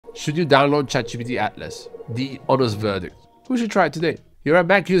Should you download ChatGPT Atlas? The honest verdict. Who should try it today? You're a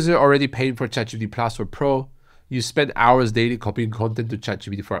Mac user already paying for ChatGPT Plus or Pro. You spend hours daily copying content to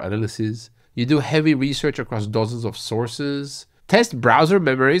ChatGPT for analysis. You do heavy research across dozens of sources. Test browser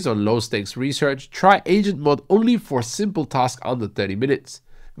memories on low-stakes research. Try agent mode only for simple tasks under 30 minutes.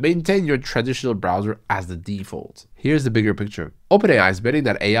 Maintain your traditional browser as the default. Here's the bigger picture. OpenAI is betting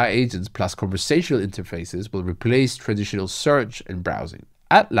that AI agents plus conversational interfaces will replace traditional search and browsing.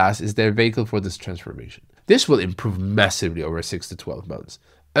 Atlas is their vehicle for this transformation. This will improve massively over 6 to 12 months.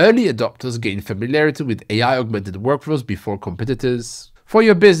 Early adopters gain familiarity with AI-augmented workflows before competitors. For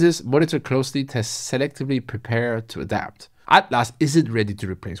your business, monitor closely, test selectively, prepare to adapt. Atlas isn't ready to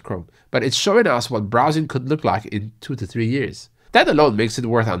replace Chrome, but it's showing us what browsing could look like in 2 to 3 years. That alone makes it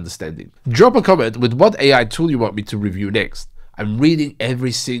worth understanding. Drop a comment with what AI tool you want me to review next. I'm reading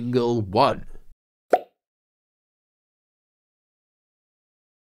every single one.